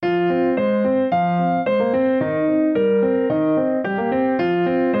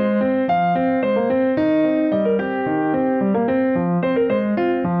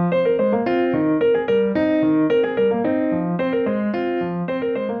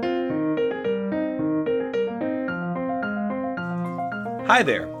Hi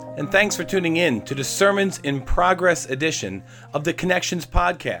there, and thanks for tuning in to the Sermons in Progress edition of the Connections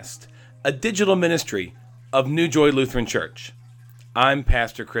Podcast, a digital ministry of New Joy Lutheran Church. I'm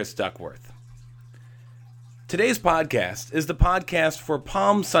Pastor Chris Duckworth. Today's podcast is the podcast for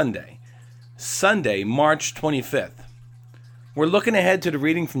Palm Sunday, March 25th. We're looking ahead to the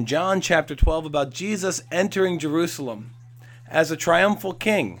reading from John chapter 12 about Jesus entering Jerusalem as a triumphal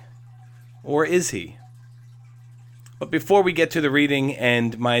king. Or is he? But before we get to the reading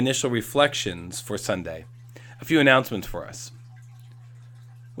and my initial reflections for Sunday, a few announcements for us.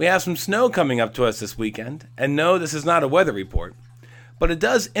 We have some snow coming up to us this weekend, and no, this is not a weather report, but it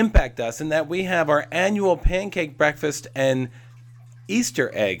does impact us in that we have our annual pancake breakfast and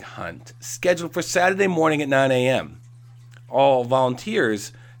Easter egg hunt scheduled for Saturday morning at 9 a.m. All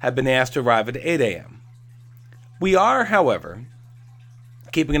volunteers have been asked to arrive at 8 a.m. We are, however,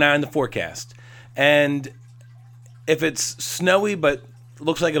 keeping an eye on the forecast, and if it's snowy but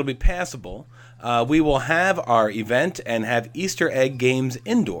looks like it'll be passable, we will have our event and have Easter egg games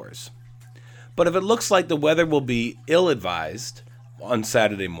indoors. But if it looks like the weather will be ill-advised on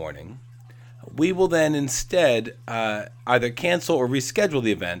Saturday morning, we will then instead either cancel or reschedule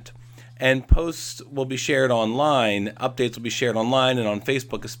the event, and posts will be shared online, updates will be shared online and on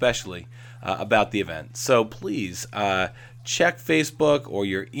Facebook especially about the event. So please check Facebook or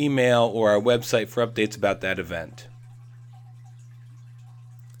your email or our website for updates about that event.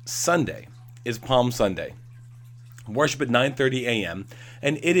 Sunday is Palm Sunday. Worship at 9:30 a.m.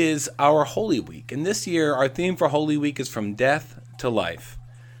 and it is our Holy Week. And this year our theme for Holy Week is From Death to Life,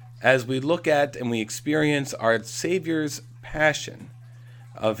 as we look at and we experience our Savior's passion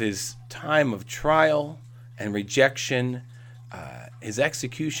of his time of trial and rejection, his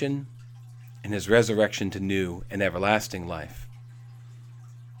execution, and his resurrection to new and everlasting life.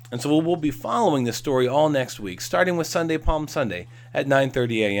 And so we'll be following this story all next week, starting with Sunday, Palm Sunday, at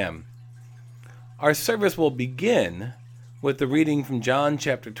 9:30 a.m. Our service will begin with the reading from John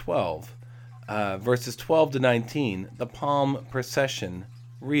chapter 12, verses 12 to 19, the Palm Procession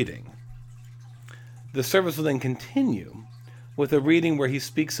reading. The service will then continue with a reading where he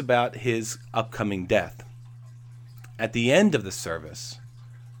speaks about his upcoming death. At the end of the service,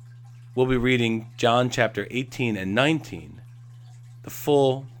 we'll be reading John chapter 18 and 19, the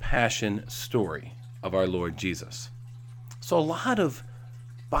full passion story of our Lord Jesus. So a lot of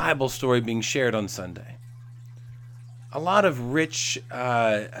Bible story being shared on Sunday. A lot of rich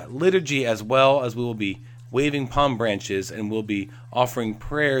liturgy, as well as we will be waving palm branches and we'll be offering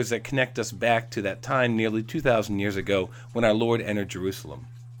prayers that connect us back to that time nearly 2,000 years ago when our Lord entered Jerusalem.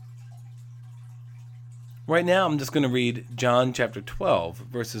 Right now I'm just going to read John chapter 12,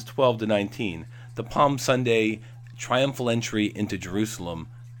 verses 12 to 19, the Palm Sunday triumphal entry into Jerusalem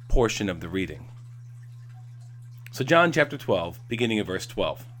portion of the reading. So John chapter 12, beginning of verse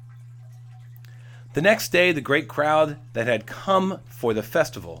 12. The next day the great crowd that had come for the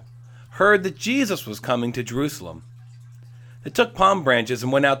festival heard that Jesus was coming to Jerusalem. They took palm branches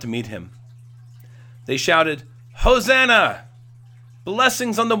and went out to meet him. They shouted, "Hosanna!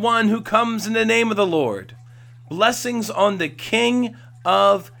 Blessings on the one who comes in the name of the Lord. Blessings on the King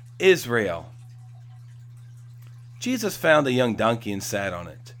of Israel." Jesus found a young donkey and sat on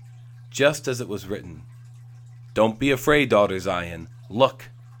it, just as it was written, "Don't be afraid, daughter Zion. Look,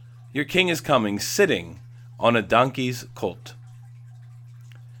 your king is coming, sitting on a donkey's colt."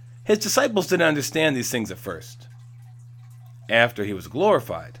 His disciples didn't understand these things at first. After he was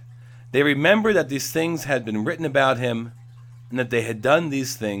glorified, they remembered that these things had been written about him and that they had done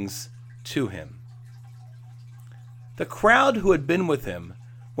these things to him. The crowd who had been with him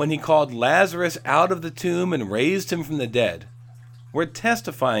when he called Lazarus out of the tomb and raised him from the dead were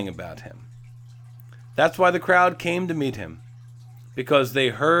testifying about him. That's why the crowd came to meet him, because they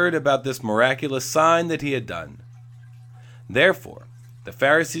heard about this miraculous sign that he had done. Therefore, the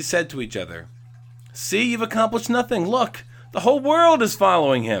Pharisees said to each other, "See, you've accomplished nothing. Look, the whole world is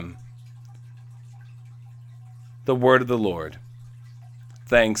following him." The word of the Lord.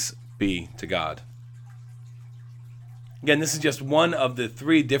 Thanks be to God. Again, this is just one of the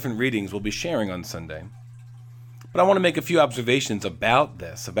 3 different readings we'll be sharing on Sunday. But I want to make a few observations about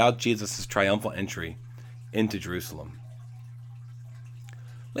this, about Jesus' triumphal entry into Jerusalem.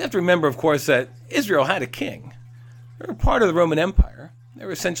 We have to remember, of course, that Israel had a king. They were part of the Roman Empire. They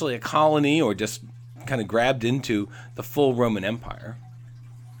were essentially a colony or just kind of grabbed into the full Roman Empire.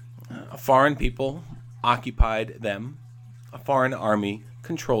 A foreign people occupied them. A foreign army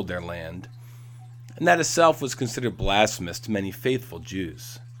controlled their land. And that itself was considered blasphemous to many faithful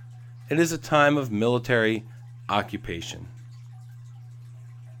Jews. It is a time of military occupation.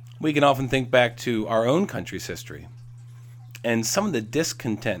 We can often think back to our own country's history and some of the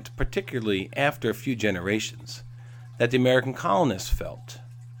discontent, particularly after a few generations, that the American colonists felt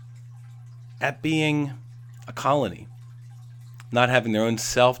at being a colony, not having their own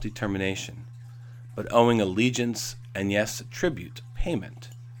self-determination, but owing allegiance and, yes, tribute payment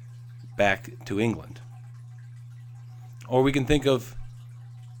back to England. Or we can think of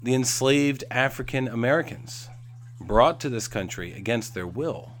the enslaved African Americans brought to this country against their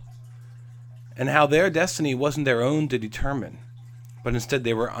will, and how their destiny wasn't their own to determine, but instead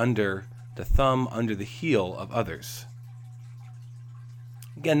they were under the thumb, under the heel of others.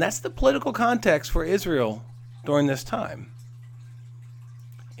 Again, that's the political context for Israel during this time.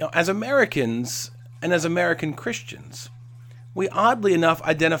 As Americans and as American Christians, we oddly enough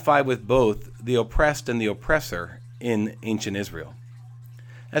identify with both the oppressed and the oppressor in ancient Israel.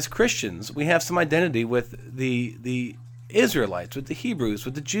 As Christians, we have some identity with the Israelites, with the Hebrews,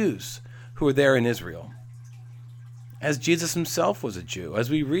 with the Jews who were there in Israel. As Jesus himself was a Jew, as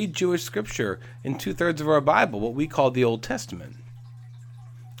we read Jewish scripture in 2/3 of our Bible, what we call the Old Testament,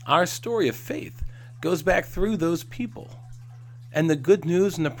 our story of faith goes back through those people and the good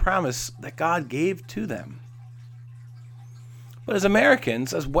news and the promise that God gave to them. But as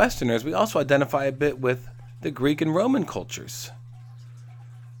Americans, as Westerners, we also identify a bit with the Greek and Roman cultures.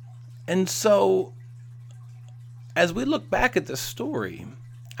 And so, as we look back at this story,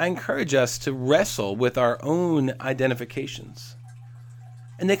 I encourage us to wrestle with our own identifications.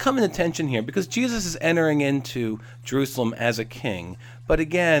 And they come into tension here because Jesus is entering into Jerusalem as a king. But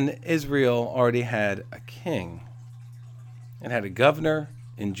again, Israel already had a king. It had a governor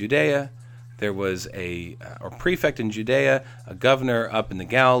in Judea. There was a prefect in Judea, a governor up in the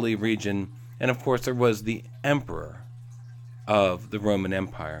Galilee region, and of course there was the emperor of the Roman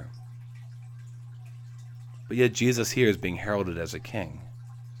Empire. But yet Jesus here is being heralded as a king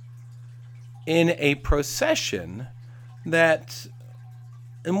in a procession that,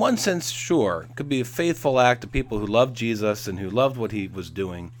 in one sense, sure, could be a faithful act of people who loved Jesus and who loved what he was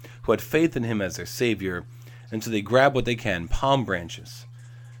doing, who had faith in him as their Savior, and so they grab what they can, palm branches,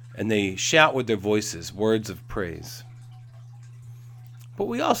 and they shout with their voices words of praise. But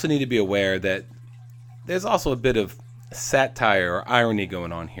we also need to be aware that there's also a bit of satire or irony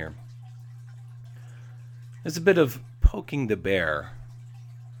going on here. There's a bit of poking the bear,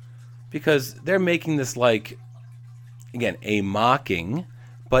 because they're making this like, again, a mocking,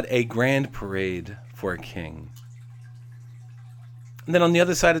 but a grand parade for a king. And then on the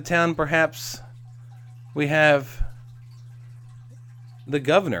other side of town, perhaps, we have the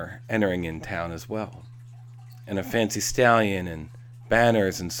governor entering in town as well, and a fancy stallion and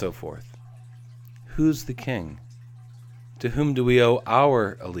banners and so forth. Who's the king? To whom do we owe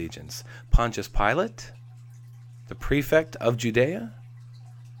our allegiance? Pontius Pilate, the prefect of Judea,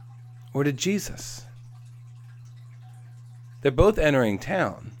 or to Jesus? They're both entering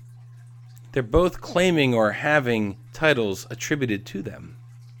town. They're both claiming or having titles attributed to them.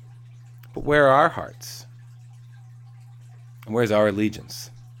 But where are our hearts? And where's our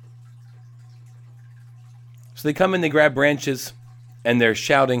allegiance? So they come in, they grab branches, and they're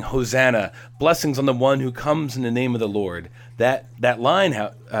shouting, Hosanna, blessings on the one who comes in the name of the Lord. That line,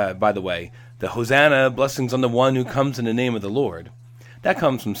 by the way, the Hosanna, blessings on the one who comes in the name of the Lord, that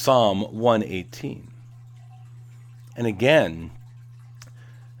comes from Psalm 118. And again,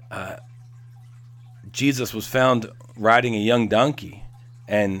 Jesus was found riding a young donkey,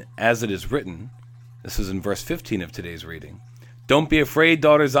 and as it is written, this is in verse 15 of today's reading, don't be afraid,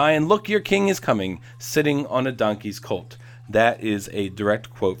 daughter Zion, look, your king is coming, sitting on a donkey's colt. That is a direct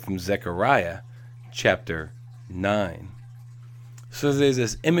quote from Zechariah chapter 9. So there's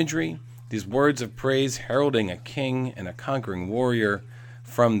this imagery, these words of praise heralding a king and a conquering warrior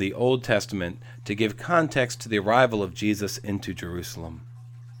from the Old Testament to give context to the arrival of Jesus into Jerusalem.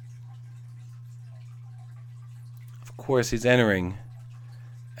 Of course, he's entering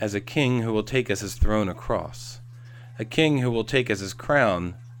as a king who will take as his throne a cross, a king who will take as his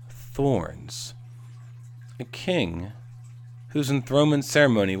crown thorns, a king whose enthronement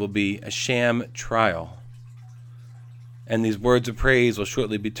ceremony will be a sham trial. And these words of praise will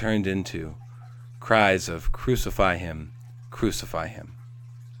shortly be turned into cries of crucify him, crucify him.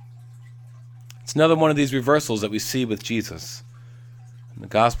 It's another one of these reversals that we see with Jesus. In the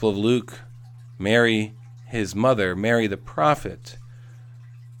Gospel of Luke, Mary, his mother, Mary the prophet,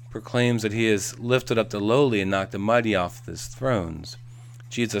 proclaims that he has lifted up the lowly and knocked the mighty off his thrones.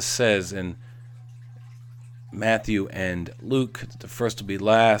 Jesus says in Matthew and Luke that the first will be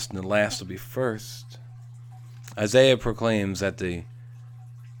last and the last will be first. Isaiah proclaims that the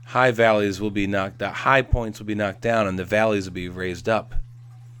high valleys will be knocked, the high points will be knocked down and the valleys will be raised up,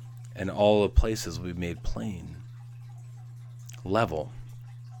 and all the places will be made plain. level.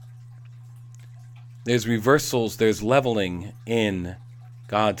 There's reversals, there's leveling in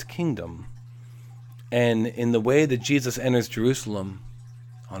God's kingdom. And in the way that Jesus enters Jerusalem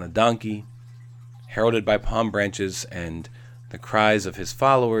on a donkey, heralded by palm branches and the cries of his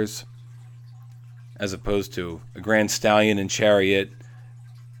followers, as opposed to a grand stallion and chariot,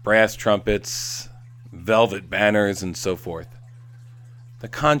 brass trumpets, velvet banners, and so forth. The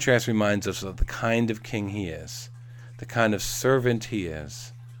contrast reminds us of the kind of king he is, the kind of servant he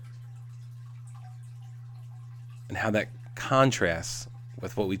is, and how that contrasts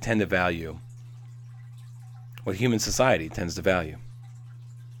with what we tend to value, what human society tends to value.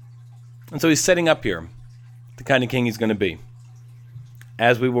 And so he's setting up here the kind of king he's going to be.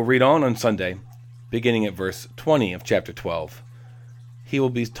 As we will read on Sunday, beginning at verse 20 of chapter 12, he will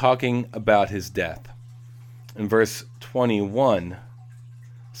be talking about his death. In verse 21,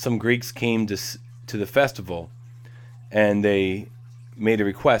 some Greeks came to the festival, and they made a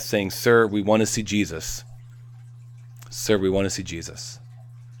request saying, "Sir, we want to see Jesus. Sir, we want to see Jesus."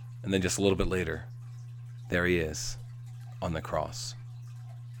 And then just a little bit later, there he is on the cross.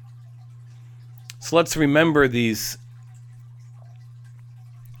 So let's remember these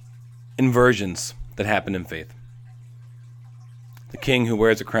inversions that happen in faith. The king who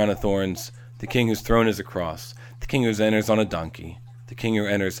wears a crown of thorns, the king whose throne is a cross, the king who enters on a donkey, the king who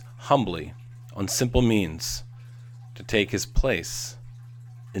enters humbly on simple means to take his place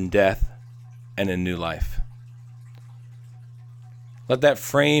in death and in new life. Let that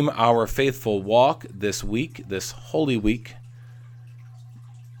frame our faithful walk this week, this Holy Week,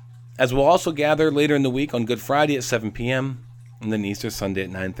 as we'll also gather later in the week on Good Friday at 7 p.m. and then Easter Sunday at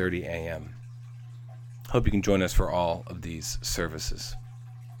 9:30 a.m. Hope you can join us for all of these services.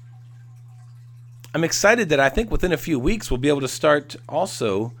 I'm excited that I think within a few weeks we'll be able to start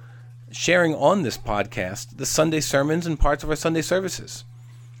also sharing on this podcast the Sunday sermons and parts of our Sunday services.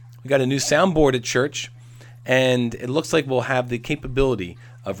 We got a new soundboard at church, and it looks like we'll have the capability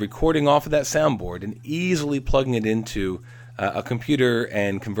of recording off of that soundboard and easily plugging it into a computer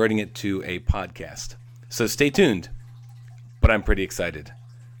and converting it to a podcast. So stay tuned, but I'm pretty excited.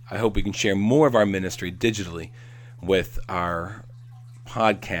 I hope we can share more of our ministry digitally with our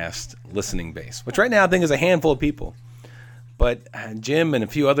podcast listening base, which right now I think is a handful of people. But Jim and a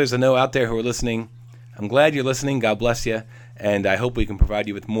few others I know out there who are listening, I'm glad you're listening. God bless you. And I hope we can provide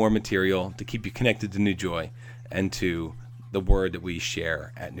you with more material to keep you connected to New Joy and to the word that we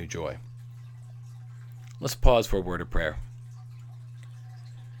share at New Joy. Let's pause for a word of prayer.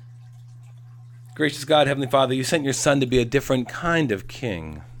 Gracious God, Heavenly Father, you sent your Son to be a different kind of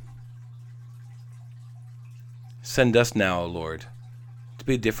king. Send us now, O Lord, to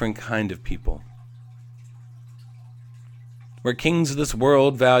be a different kind of people. Where kings of this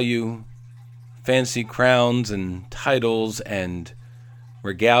world value fancy crowns and titles and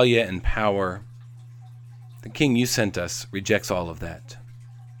regalia and power, the King you sent us rejects all of that.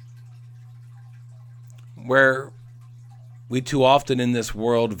 Where we too often in this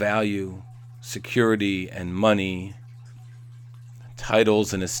world value security and money,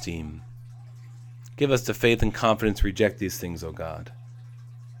 titles and esteem, give us the faith and confidence to reject these things, O God,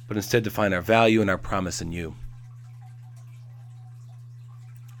 but instead to find our value and our promise in you.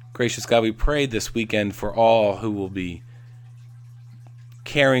 Gracious God, we pray this weekend for all who will be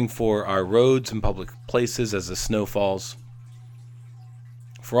caring for our roads and public places as the snow falls,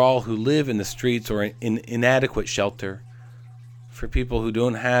 for all who live in the streets or in inadequate shelter, for people who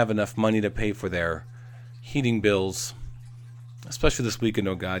don't have enough money to pay for their heating bills, especially this weekend,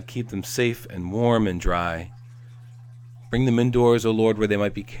 O God. Keep them safe and warm and dry. Bring them indoors, O Lord, where they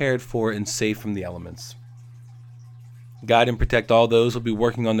might be cared for and safe from the elements. Guide and protect all those who will be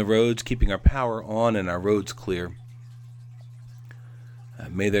working on the roads, keeping our power on and our roads clear.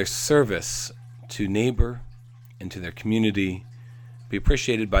 May their service to neighbor and to their community be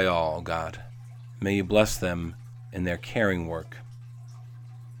appreciated by all, O God. May you bless them in their caring work.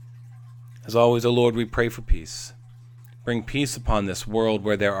 As always, O Lord, we pray for peace. Bring peace upon this world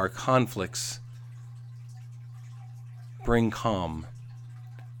where there are conflicts. Bring calm.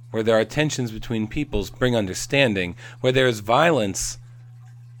 Where there are tensions between peoples, bring understanding. Where there is violence,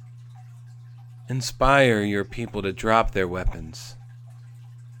 inspire your people to drop their weapons.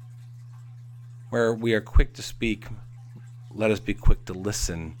 Where we are quick to speak, let us be quick to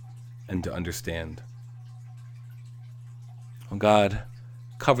listen and to understand. Oh God,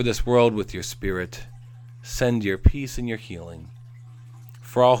 cover this world with your Spirit. Send your peace and your healing.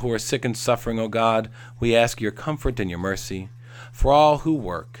 For all who are sick and suffering, O God, we ask your comfort and your mercy. For all who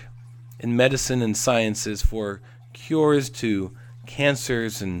work in medicine and sciences, for cures to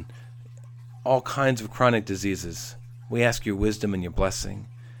cancers and all kinds of chronic diseases, We ask your wisdom and your blessing.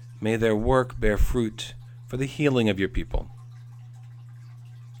 May their work bear fruit for the healing of your people.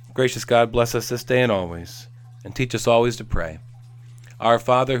 Gracious God, bless us this day and always, and teach us always to pray. Our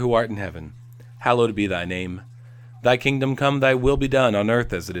Father who art in heaven, hallowed be thy name. Thy kingdom come, thy will be done on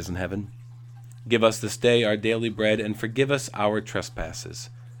earth as it is in heaven. Give us this day our daily bread, and forgive us our trespasses,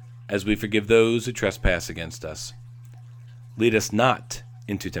 as we forgive those who trespass against us. Lead us not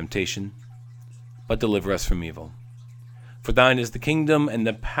into temptation, but deliver us from evil. For thine is the kingdom, and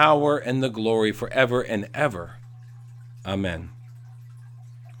the power, and the glory forever and ever. Amen.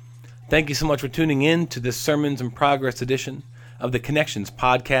 Thank you so much for tuning in to this Sermons in Progress edition of the Connections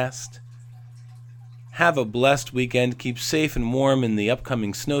podcast. Have a blessed weekend. Keep safe and warm in the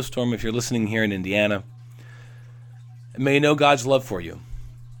upcoming snowstorm if you're listening here in Indiana. And may you know God's love for you,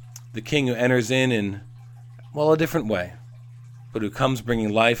 the King who enters in, a different way, but who comes bringing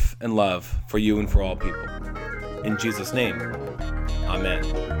life and love for you and for all people. In Jesus' name,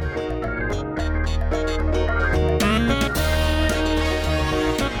 amen.